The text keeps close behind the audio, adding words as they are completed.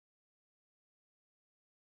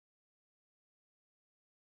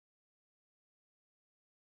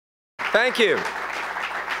Thank you.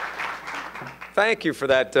 Thank you for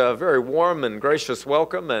that very warm and gracious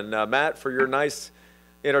welcome, and Matt, for your nice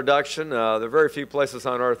introduction. There are very few places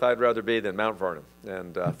on earth I'd rather be than Mount Vernon.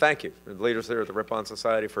 And thank you, the leaders there at the Ripon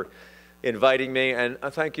Society, for inviting me, and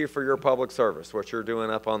thank you for your public service, what you're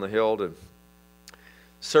doing up on the Hill to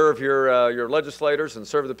serve your legislators and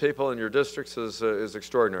serve the people in your districts is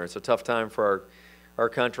extraordinary. It's a tough time for our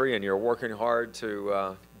country, and you're working hard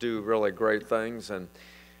to do really great things, and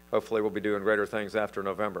hopefully we'll be doing greater things after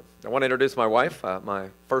November. I want to introduce my wife, my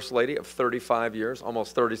first lady of 35 years,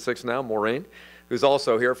 almost 36 now, Maureen, who's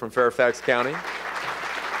also here from Fairfax County.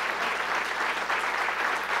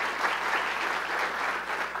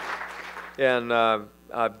 And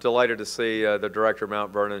I'm delighted to see the director of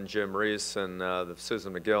Mount Vernon, Jim Reese, and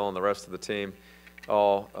Susan McGill and the rest of the team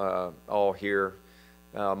all here.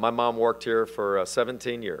 My mom worked here for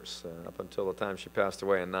 17 years, up until the time she passed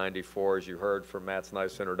away in '94. As you heard from Matt's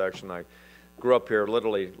nice introduction, I grew up here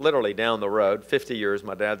literally down the road. 50 years.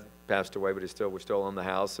 My dad passed away, but we still own the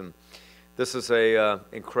house. And this is a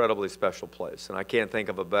incredibly special place. And I can't think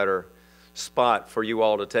of a better spot for you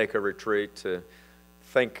all to take a retreat, to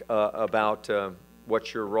think about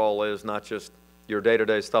what your role is, not just your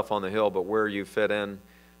day-to-day stuff on the Hill, but where you fit in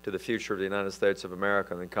to the future of the United States of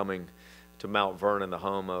America, and then coming to Mount Vernon, the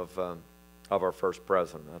home of our first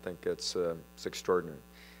president. I think it's extraordinary.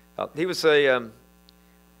 He was a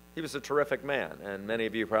terrific man, and many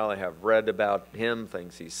of you probably have read about him,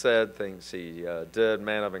 things he said, things he did.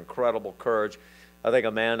 Man of incredible courage. I think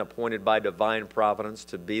a man appointed by divine providence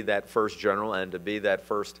to be that first general and to be that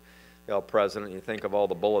first president. You think of all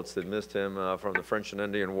the bullets that missed him from the French and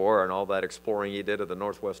Indian War and all that exploring he did of the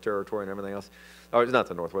Northwest Territory and everything else. Oh, it's not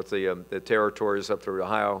the Northwest, the territories up through the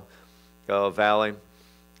Ohio Valley,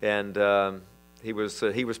 and he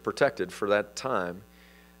was protected for that time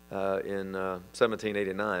in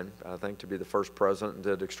 1789, I think, to be the first president, and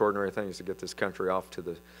did extraordinary things to get this country off to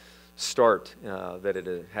the start that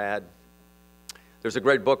it had. There's a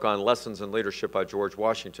great book on lessons in leadership by George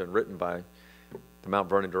Washington, written by the Mount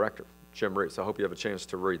Vernon director, Jim Reese. I hope you have a chance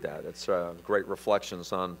to read that. It's great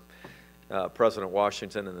reflections on President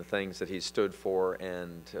Washington and the things that he stood for,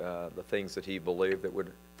 and the things that he believed that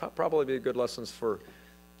would probably be good lessons for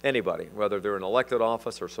anybody, whether they're in elected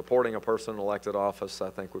office or supporting a person in elected office. I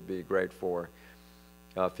think would be great for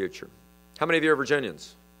future. How many of you are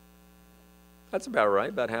Virginians? That's about right,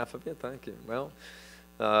 about half of you. Thank you. Well,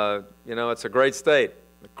 you know, it's a great state,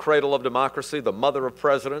 the cradle of democracy, the mother of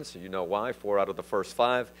presidents. You know why? 4 out of the first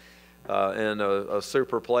 5, and a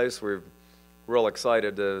super place. We're real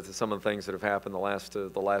excited to some of the things that have happened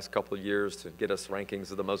the last couple of years to get us rankings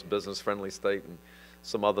of the most business-friendly state and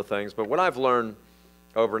some other things. But what I've learned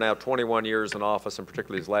over now 21 years in office, and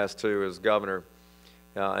particularly these last 2 as governor,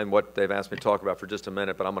 and what they've asked me to talk about for just a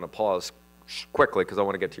minute, but I'm going to pause quickly because I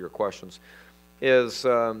want to get to your questions, is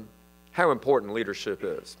how important leadership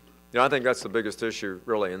is. You know, I think that's the biggest issue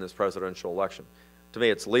really in this presidential election. To me,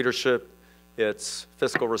 it's leadership, it's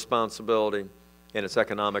fiscal responsibility, and it's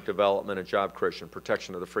economic development and job creation,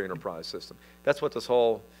 protection of the free enterprise system. That's what this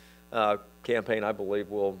whole campaign, I believe,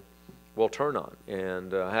 will turn on.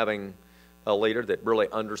 And having a leader that really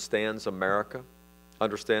understands America,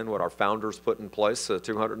 understand what our founders put in place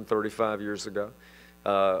 235 years ago,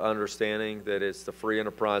 understanding that it's the free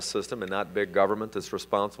enterprise system and not big government that's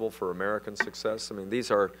responsible for American success. I mean,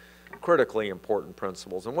 these are critically important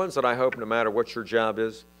principles, and ones that I hope, no matter what your job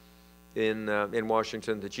is in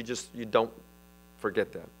Washington, that you don't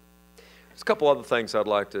forget that. There's a couple other things I'd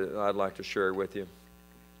like to share with you.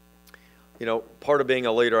 You know, part of being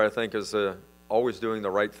a leader, I think, is always doing the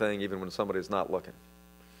right thing even when somebody's not looking.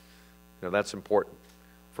 You know, that's important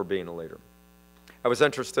for being a leader. I was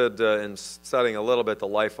interested in studying a little bit the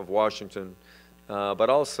life of Washington, but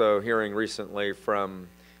also hearing recently from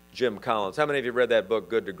Jim Collins. How many of you read that book,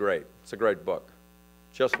 Good to Great? It's a great book.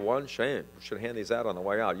 Just one? Shame. We should hand these out on the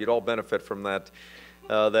way out. You'd all benefit from that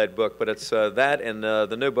book. But it's that, and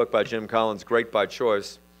the new book by Jim Collins, Great by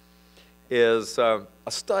Choice, is a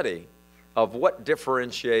study of what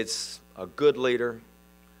differentiates a good leader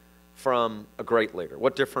from a great leader.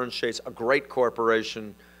 What differentiates a great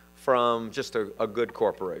corporation from just a good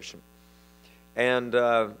corporation. And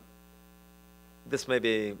this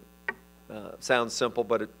maybe sounds simple,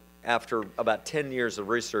 but after about 10 years of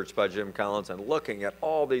research by Jim Collins and looking at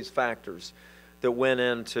all these factors that went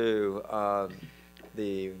into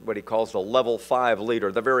what he calls the level 5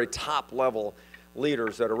 leader, the very top level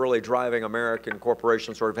leaders that are really driving American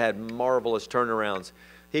corporations or have had marvelous turnarounds,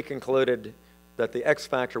 he concluded that the X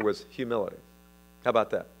factor was humility. How about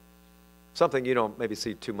that? Something you don't maybe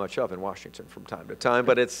see too much of in Washington from time to time,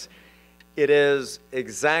 but it's It is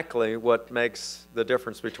exactly what makes the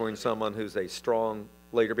difference between someone who's a strong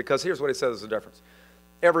leader, because here's what he says is the difference.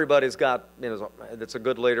 Everybody's got, that's a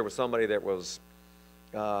good leader with somebody that was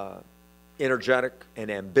energetic and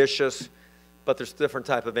ambitious, but there's a different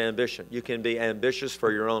type of ambition. You can be ambitious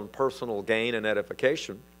for your own personal gain and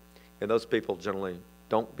edification, and those people generally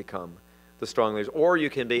don't become the strong leaders. Or you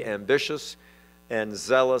can be ambitious and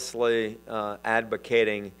zealously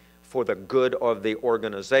advocating for the good of the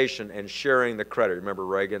organization and sharing the credit. Remember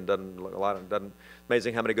Reagan,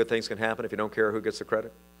 amazing how many good things can happen if you don't care who gets the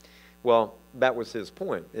credit? Well, that was his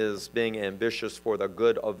point, is being ambitious for the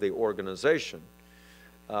good of the organization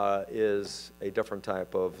is a different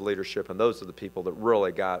type of leadership, and those are the people that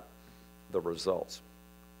really got the results.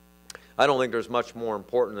 I don't think there's much more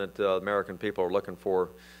important that the American people are looking for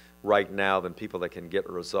right now than people that can get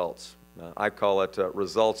results. I call it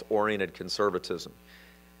results-oriented conservatism.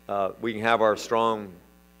 We can have our strong,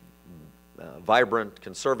 vibrant,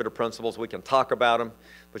 conservative principles. We can talk about them,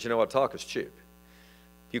 but you know what? Talk is cheap.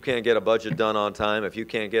 If you can't get a budget done on time, if you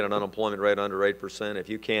can't get an unemployment rate under 8%, if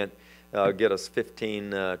you can't get us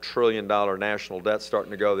 $15 trillion national debt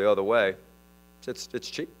starting to go the other way, it's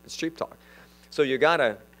cheap. It's cheap talk. So you got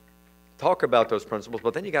to talk about those principles,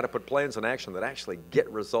 but then you got to put plans in action that actually get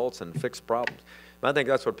results and fix problems. And I think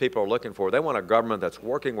that's what people are looking for. They want a government that's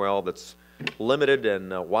working well, that's limited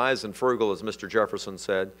and wise and frugal, as Mr. Jefferson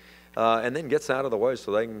said, and then gets out of the way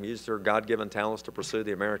so they can use their God-given talents to pursue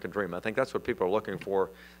the American dream. I think that's what people are looking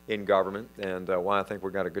for in government, and why I think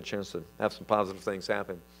we've got a good chance to have some positive things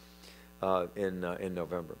happen in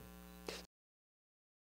November.